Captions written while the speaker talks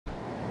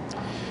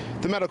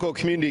The medical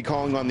community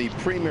calling on the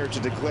Premier to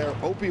declare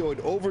opioid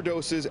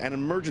overdoses an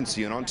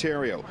emergency in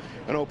Ontario.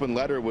 An open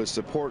letter with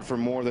support for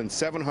more than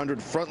 700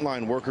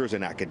 frontline workers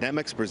and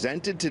academics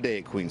presented today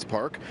at Queen's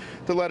Park.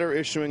 The letter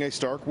issuing a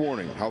stark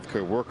warning.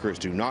 Healthcare workers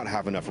do not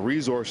have enough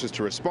resources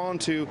to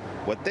respond to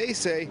what they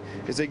say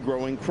is a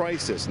growing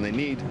crisis, and they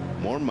need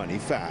more money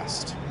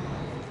fast.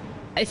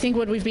 I think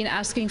what we've been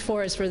asking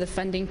for is for the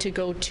funding to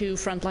go to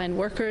frontline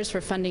workers,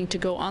 for funding to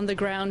go on the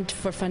ground,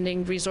 for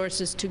funding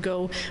resources to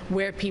go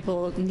where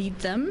people need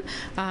them.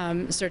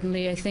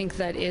 Certainly, I think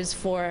that is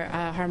for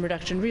harm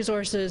reduction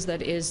resources.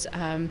 That is,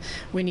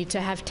 we need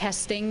to have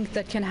testing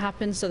that can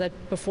happen so that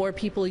before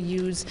people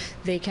use,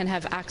 they can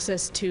have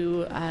access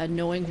to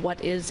knowing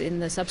what is in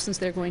the substance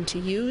they're going to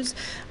use.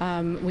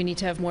 We need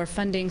to have more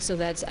funding so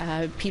that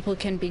people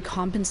can be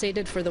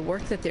compensated for the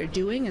work that they're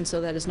doing, and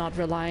so that is not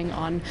relying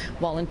on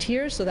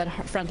volunteers, so that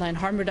frontline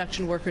harm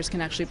reduction workers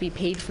can actually be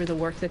paid for the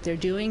work that they're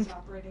doing.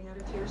 Operating out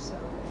of here, so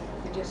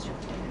the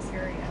district in this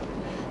area.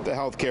 The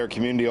healthcare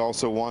community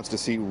also wants to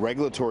see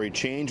regulatory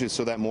changes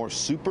so that more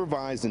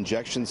supervised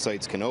injection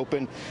sites can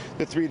open.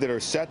 The 3 that are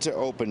set to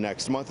open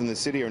next month in the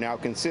city are now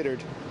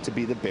considered to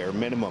be the bare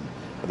minimum.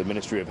 The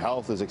Ministry of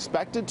Health is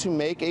expected to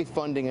make a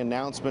funding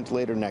announcement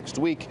later next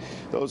week.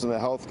 Those in the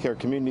healthcare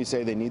community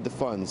say they need the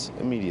funds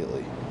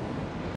immediately.